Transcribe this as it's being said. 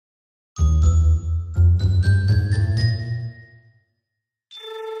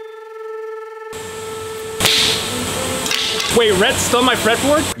Wait, Rhett's still my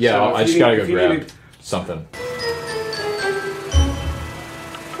fretboard? Yeah, So I just gotta go grab something.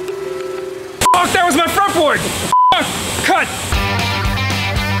 Fuck, that was my fretboard! Fuck, cut!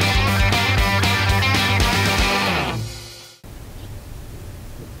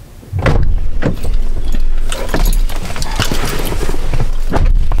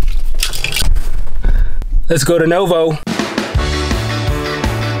 Let's go to Novo.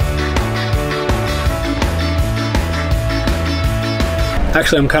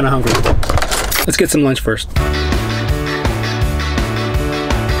 Actually, I'm kind of hungry. Let's get some lunch first.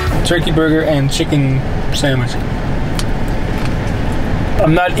 Turkey burger and chicken sandwich.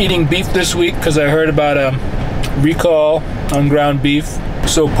 I'm not eating beef this week because I heard about a recall on ground beef.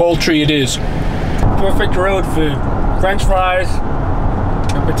 So poultry it is. Perfect road food. French fries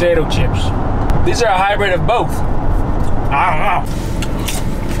and potato chips. These are a hybrid of both. I don't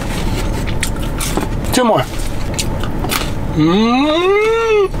know. Two more.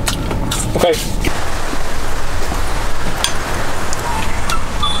 Okay.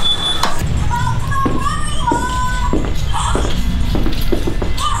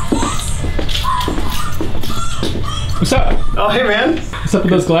 What's up? Oh, hey man. What's up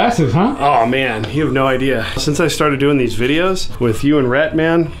with those glasses, huh? Oh man, you have no idea. Since I started doing these videos with you and Rhett,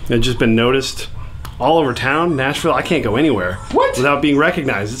 man, it's just been noticed all over town. Nashville, I can't go anywhere without being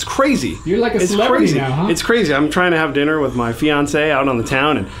recognized. It's crazy. You're like a celebrity now, huh? It's crazy. I'm trying to have dinner with my fiance out on the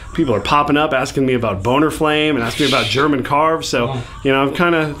town, and people are popping up asking me about Boner Flame and asking me about German Carve. So, you know, I'm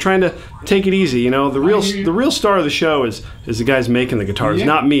kind of trying to take it easy. You know, the real star of the show is the guys making the guitars,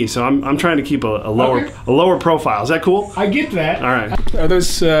 not me. So I'm trying to keep a lower profile. Is that cool? I get that. All right. Are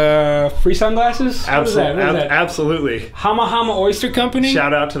those free sunglasses? Absolutely. Hama Hama Oyster Company?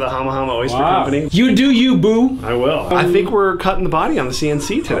 Shout out to the Hama Hama Oyster Company. You do you, boo. I will. I think we're cutting the body on the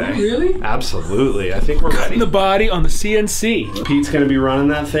CNC today. Oh, really? Absolutely. I think we're Cutting the body on the CNC. Pete's going to be running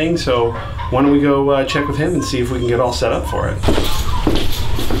that thing, so why don't we go check with him and see if we can get all set up for it.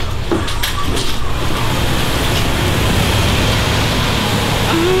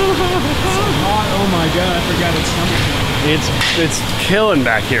 Oh my god, I forgot it's summertime. It's killing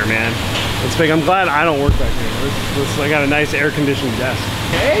back here, man. It's big. I'm glad I don't work back here. I got a nice air-conditioned desk.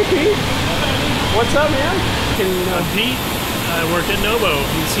 Hey, Pete. What's up, man? Pete. I work at Novo.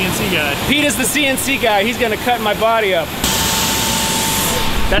 He's the CNC guy. Pete is the CNC guy. He's gonna cut my body up.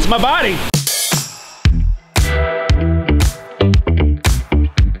 That's my body.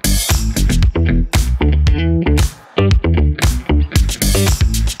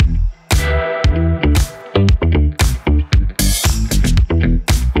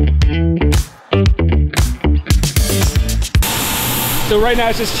 So right now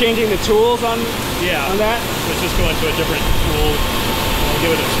it's just changing the tools on that? Let's just go into a different tool. We'll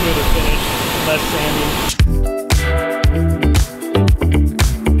give it a smoother finish, less sanding.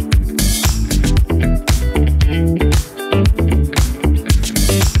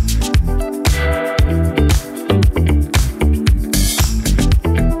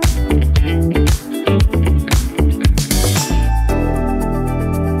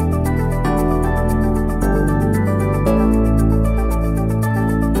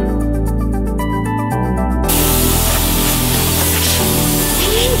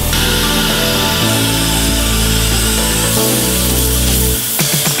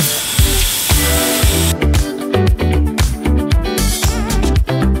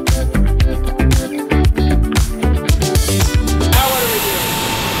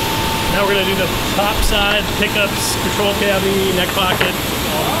 Top side, pickups, control cavity, neck pocket,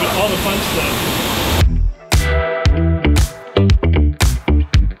 all the fun stuff.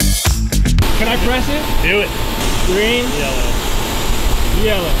 Can I press it? Do it. Green. Yellow.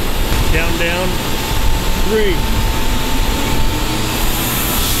 Yellow. Down, down. 3.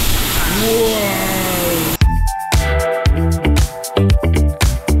 Whoa.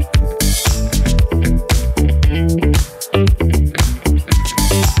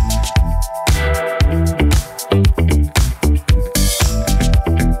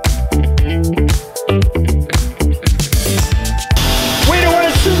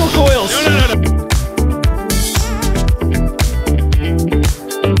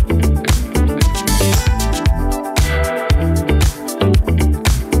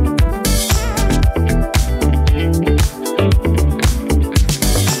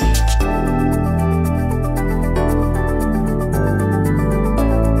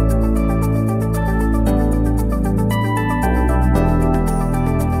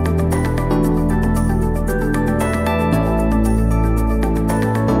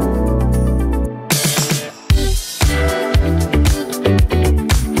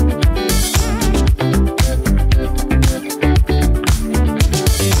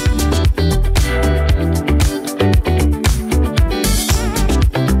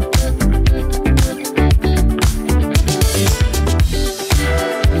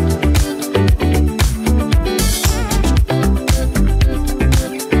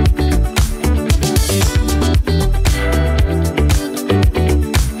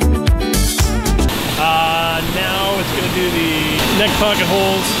 neck pocket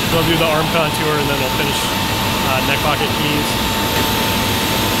holes. They'll do the arm contour, and then they'll finish neck pocket keys.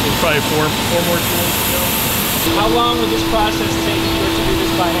 There's probably four more tools to go. How long would this process take if you were to do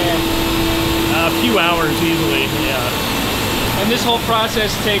this by hand? A few hours easily, yeah. And this whole process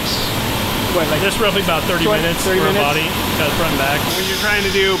takes, what, like this roughly about 30 minutes for a body, cut front and back. When you're trying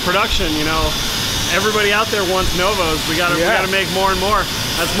to do production, you know, everybody out there wants Novos. We gotta make more and more.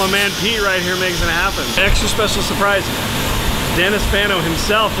 That's my man Pete right here making it happen. Extra special surprise. Dennis Fano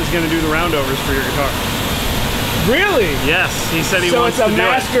himself is gonna do the roundovers for your guitar. Really? Yes, he said he wants to do it.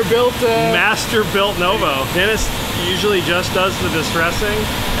 So it's a master-built Novo. Dennis usually just does the distressing,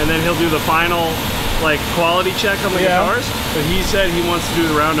 and then he'll do the final like quality check on the guitars. But he said he wants to do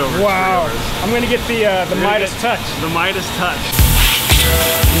the roundovers. Wow! I'm gonna get the Midas touch. The Midas touch.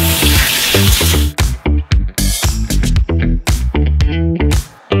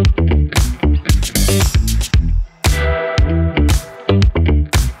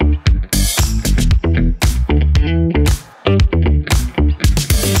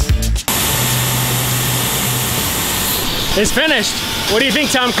 It's finished. What do you think,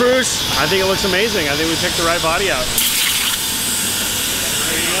 Tom Cruise? I think it looks amazing. I think we picked the right body out.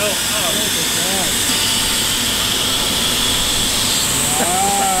 There you go. Oh, look at that.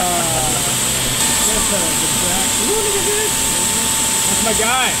 Wow. Ooh, look at this. That's my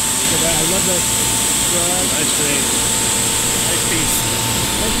guy. Look at that. I love that. Nice thing. Nice piece.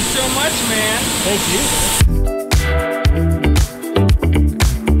 Thank you so much, man. Thank you.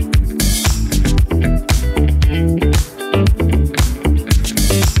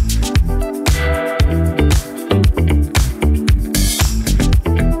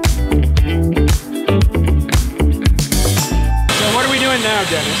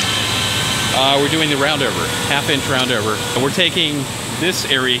 We're doing the roundover, half-inch roundover. And we're taking this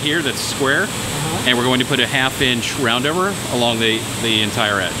area here that's square, and we're going to put a half-inch roundover along the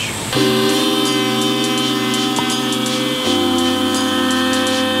entire edge.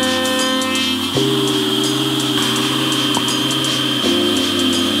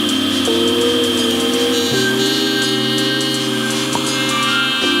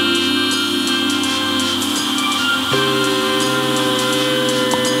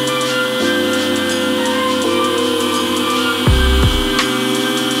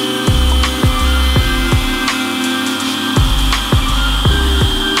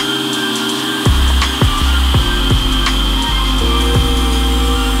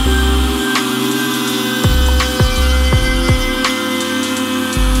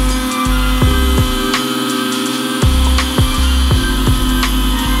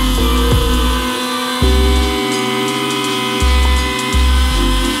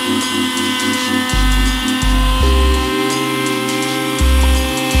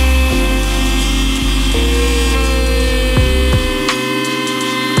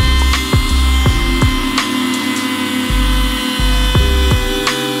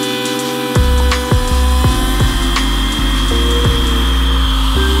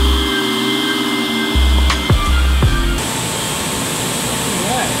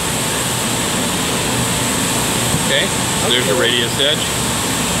 Okay, so there's the radius edge.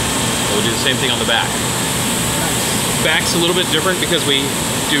 We'll do the same thing on the back. Back's a little bit different because we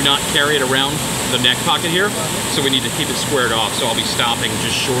do not carry it around the neck pocket here, so we need to keep it squared off. So I'll be stopping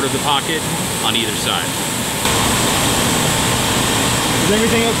just short of the pocket on either side. Is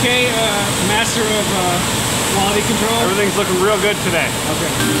everything okay, master of quality control? Everything's looking real good today.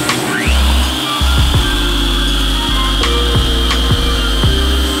 Okay.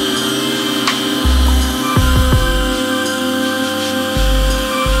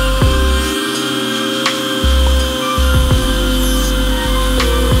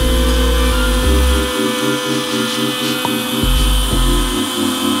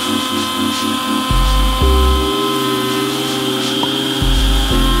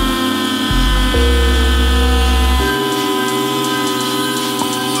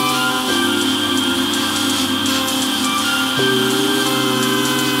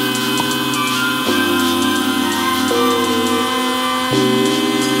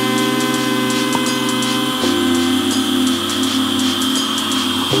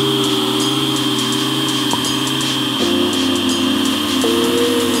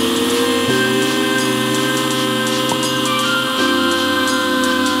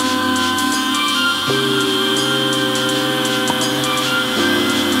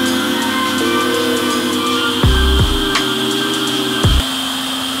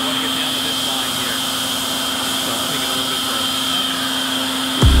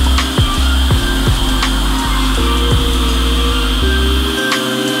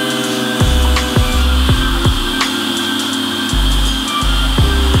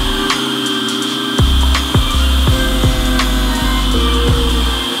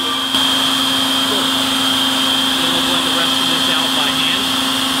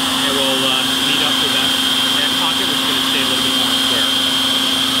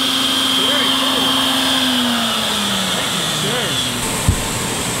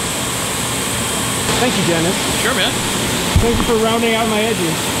 you, Dennis. Sure, man. Thank you for rounding out my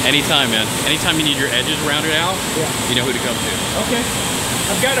edges. Anytime, man. Anytime you need your edges rounded out, you know who to come to. Okay.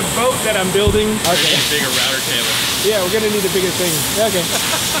 I've got a boat that I'm building. Okay. A bigger router table. Yeah, we're gonna need a bigger thing. Okay.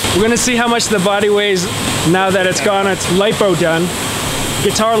 We're gonna see how much the body weighs now that it's got its lipo done.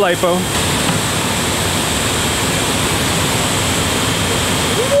 Guitar lipo.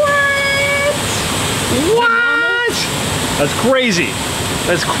 What? That's crazy.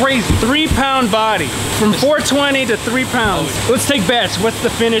 That's crazy. 3 pound body. From 420 to 3 pounds. Let's take bets. What's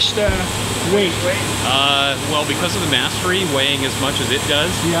the finished weight? Well, because of the mastery weighing as much as it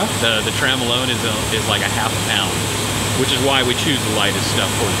does, the tram alone is like a half a pound, which is why we choose the lightest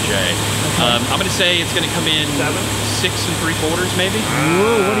stuff for the J. Okay. I'm gonna say it's gonna come in 6 3/4 maybe.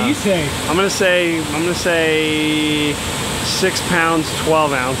 Whoa, what do you say? I'm gonna say 6 pounds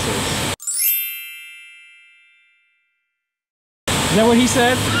 12 ounces. Is that what he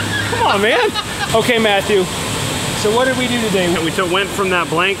said? Come on, man. Okay, Matthew. So what did we do today? We went from that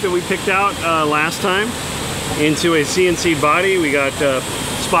blank that we picked out last time into a CNC body. We got a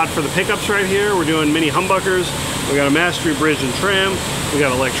spot for the pickups right here. We're doing mini humbuckers. We got a mastery bridge and trim. We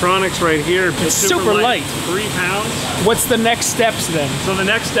got electronics right here. It's super light. 3 pounds. What's the next steps then? So the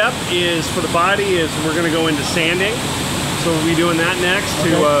next step is for the body is we're going to go into sanding. So we'll be doing that next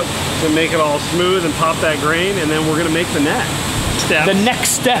to make it all smooth and pop that grain, and then we're going to make the neck. The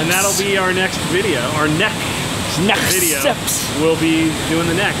next steps. And that'll be our next video. Our next video. Steps. We'll be doing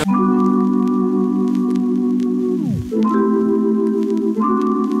the neck.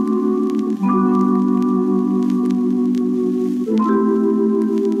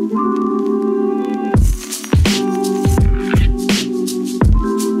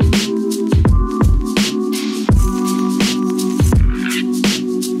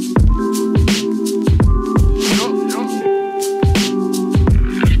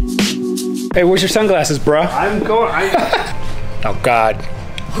 Hey, where's your sunglasses, bruh? I'm going. Oh God,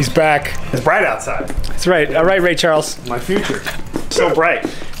 he's back. It's bright outside. That's right. All right, Ray Charles. My future. So bright.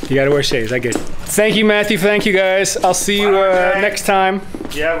 You gotta wear shades. I get it. Thank you, Matthew. Thank you, guys. I'll see you next time.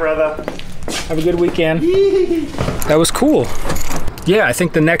 Yeah, brother. Have a good weekend. That was cool. Yeah, I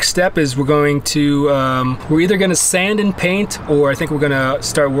think the next step is we're going to, we're either gonna sand and paint, or I think we're gonna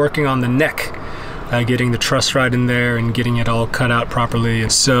start working on the neck. Getting the truss rod in there and getting it all cut out properly.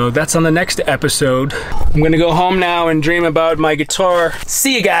 So that's on the next episode. I'm gonna go home now and dream about my guitar.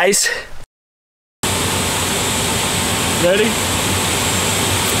 See you guys. Ready?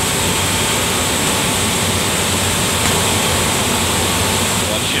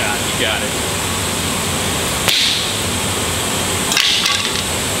 One shot, you got it.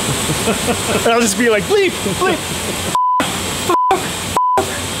 I'll just be like, bleep, bleep.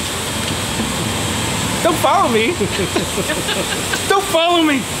 Don't follow me. Don't follow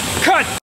me. Cut.